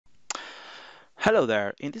Hello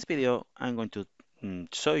there. In this video, I'm going to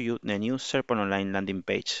show you the new SharePoint Online landing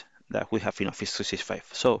page that we have in Office 365.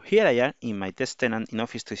 So here I am in my test tenant in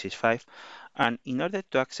Office 365, and in order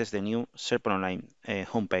to access the new SharePoint Online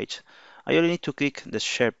homepage, I only need to click the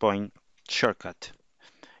SharePoint shortcut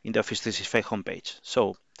in the Office 365 homepage.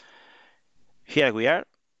 So here we are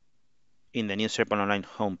in the new SharePoint Online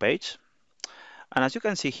homepage, and as you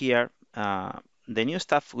can see here, the new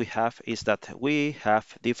stuff we have is that we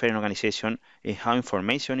have different organization in how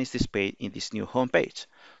information is displayed in this new homepage.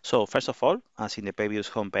 So first of all, as in the previous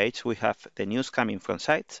homepage, we have the news coming from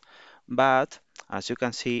sites, but as you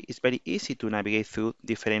can see, it's very easy to navigate through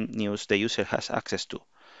different news the user has access to.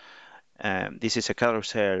 This is a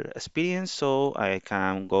carousel experience, so I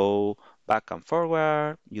can go back and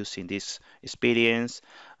forward using this experience.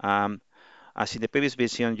 As in the previous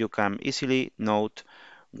version, you can easily note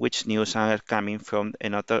which news are coming from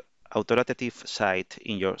another authoritative site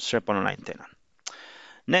in your SharePoint Online tenant.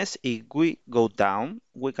 Next, if we go down,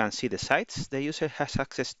 we can see the sites the user has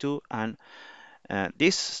access to, and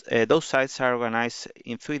those sites are organized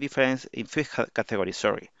in three categories.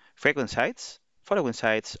 Sorry, frequent sites, following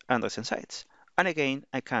sites, and recent sites. And again,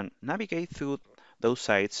 I can navigate through those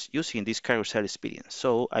sites using this carousel experience.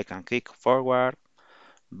 So I can click forward,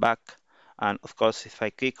 back, and of course, if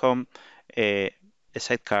I click on a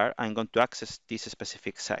sidecar, I'm going to access this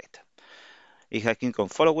specific site. If I click on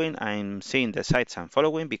following, I'm seeing the sites I'm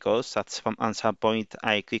following because at some point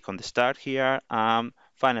I click on the start here.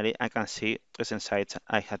 Finally, I can see recent sites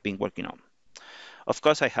I have been working on. Of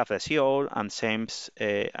course, I have the SEO, and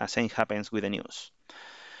same happens with the news.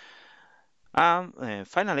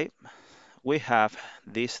 Finally, we have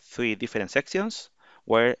these three different sections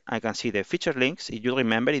where I can see the feature links. If you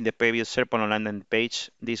remember, in the previous SharePoint Online page,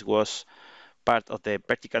 this was part of the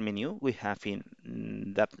vertical menu we have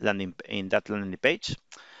in that landing page.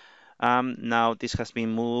 Now this has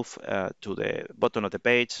been moved to the bottom of the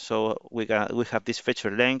page, so we have these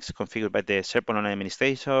feature links configured by the SharePoint Online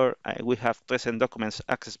administrator. We have recent documents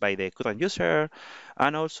accessed by the current user,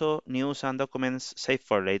 and news and documents saved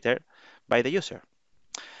for later by the user.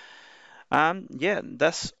 Yeah,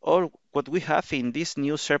 that's all what we have in this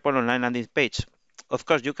new SharePoint Online landing page. Of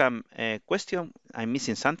course, you can question, I'm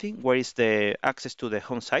missing something. Where is the access to the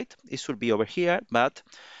home site? It should be over here, but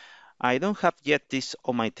I don't have yet this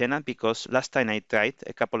on my tenant because last time I tried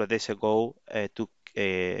a couple of days ago to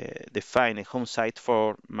define a home site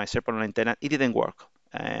for my SharePoint Online tenant. It didn't work.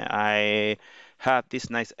 I had this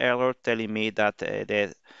nice error telling me that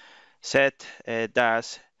the set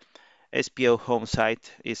does SPO home site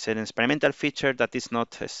is an experimental feature that is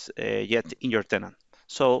not yet in your tenant.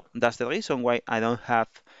 So that's the reason why I don't have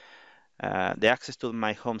the access to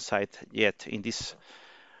my home site yet in this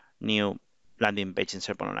new landing page in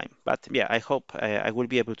SharePoint Online. But yeah, I hope I will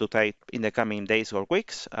be able to try it in the coming days or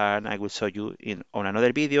weeks, and I will show you on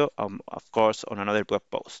another video, of course, on another blog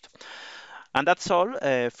post. And that's all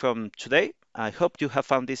from today. I hope you have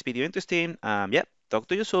found this video interesting. Yeah, talk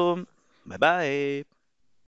to you soon. Bye bye.